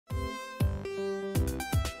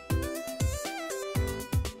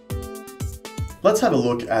let's have a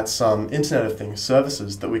look at some Internet of Things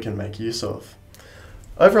services that we can make use of.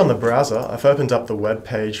 Over on the browser, I've opened up the web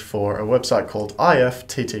page for a website called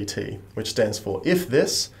IFFT, which stands for If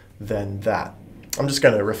This, Then That. I'm just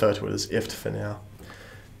going to refer to it as IFFT for now.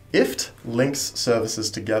 IFFT links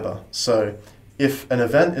services together. So if an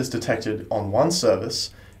event is detected on one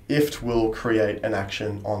service, IFFT will create an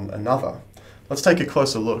action on another. Let's take a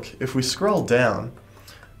closer look. If we scroll down,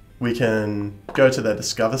 we can go to the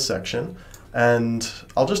Discover section, and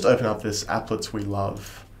I'll just open up this Applets We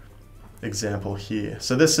Love example here.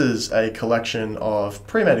 So this is a collection of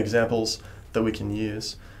pre-made examples that we can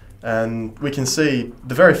use. And we can see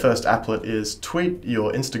the very first applet is tweet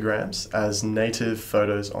your Instagrams as native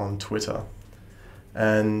photos on Twitter.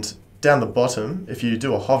 And down the bottom, if you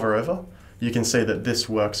do a hover over, you can see that this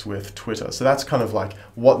works with Twitter. So that's kind of like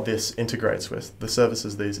what this integrates with, the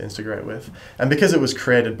services these integrate with. And because it was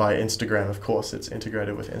created by Instagram, of course, it's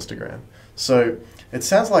integrated with Instagram. So it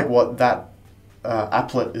sounds like what that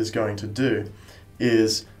applet is going to do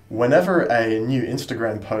is whenever a new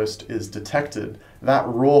Instagram post is detected, that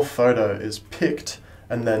raw photo is picked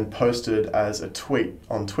and then posted as a tweet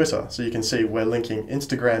on Twitter. So you can see we're linking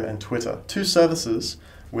Instagram and Twitter, two services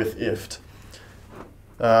with IFFT.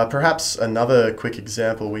 Perhaps another quick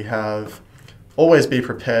example, we have Always Be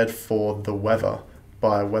Prepared for the Weather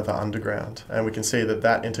by Weather Underground. And we can see that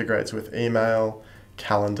that integrates with email,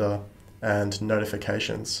 calendar, and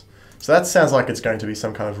notifications. So that sounds like it's going to be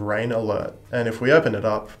some kind of rain alert. And if we open it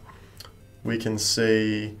up, we can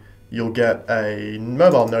see you'll get a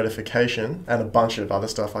mobile notification and a bunch of other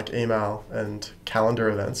stuff like email and calendar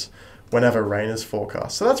events whenever rain is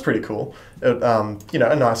forecast. So that's pretty cool. A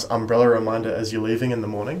nice umbrella reminder as you're leaving in the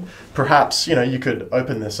morning. Perhaps, you could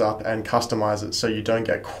open this up and customize it so you don't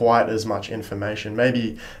get quite as much information.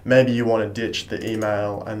 Maybe you want to ditch the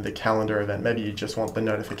email and the calendar event. Maybe you just want the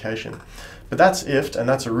notification. But that's IFFT, and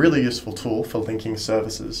that's a really useful tool for linking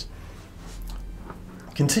services.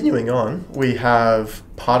 Continuing on, we have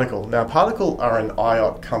Particle. Now, Particle are an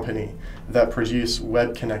IOT company that produce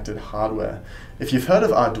web-connected hardware. If you've heard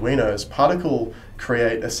of Arduinos, Particle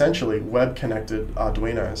create essentially web-connected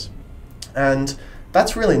Arduinos. And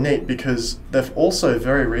that's really neat because they've also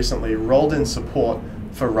very recently rolled in support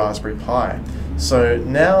for Raspberry Pi. So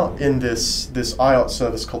now in this IOT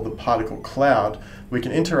service called the Particle Cloud, we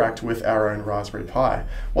can interact with our own Raspberry Pi.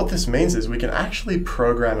 What this means is we can actually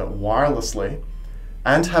program it wirelessly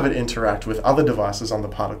and have it interact with other devices on the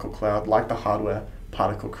Particle Cloud, like the hardware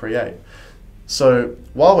Particle Create. So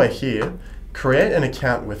while we're here, create an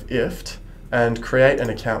account with IFFT and create an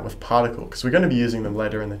account with Particle, because we're going to be using them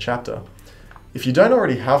later in the chapter. If you don't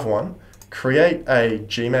already have one, create a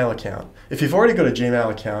Gmail account. If you've already got a Gmail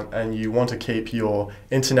account and you want to keep your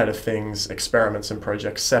Internet of Things experiments and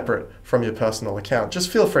projects separate from your personal account, just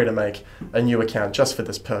feel free to make a new account just for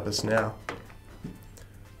this purpose now.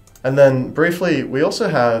 And then briefly, we also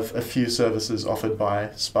have a few services offered by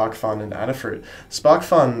SparkFund and Adafruit.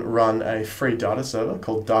 SparkFund run a free data server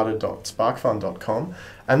called data.sparkfund.com,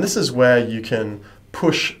 and this is where you can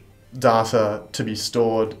push data to be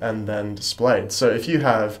stored and then displayed. So if you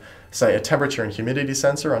have, say, a temperature and humidity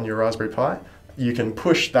sensor on your Raspberry Pi, you can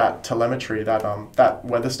push that telemetry, that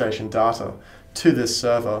weather station data, to this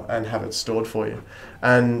server and have it stored for you.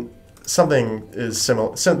 And something is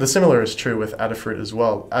similar. The similar is true with Adafruit as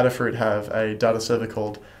well. Adafruit have a data server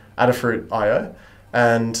called Adafruit IO,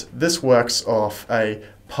 and this works off a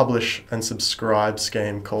publish and subscribe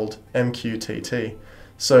scheme called MQTT.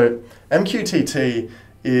 So MQTT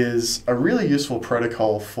is a really useful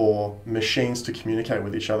protocol for machines to communicate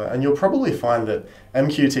with each other, and you'll probably find that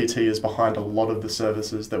MQTT is behind a lot of the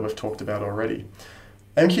services that we've talked about already.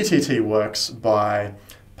 MQTT works by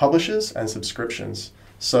publishers and subscriptions.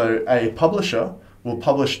 So a publisher will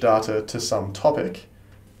publish data to some topic,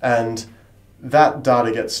 and that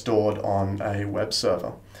data gets stored on a web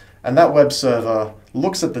server. And that web server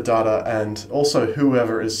looks at the data and also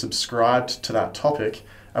whoever is subscribed to that topic,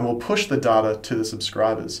 and will push the data to the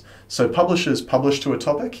subscribers. So publishers publish to a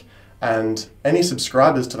topic, and any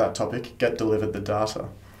subscribers to that topic get delivered the data.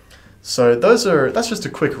 So that's just a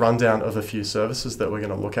quick rundown of a few services that we're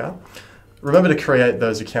going to look at. Remember to create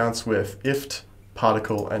those accounts with IFFT,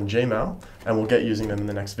 Particle, and Gmail, and we'll get using them in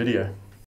the next video.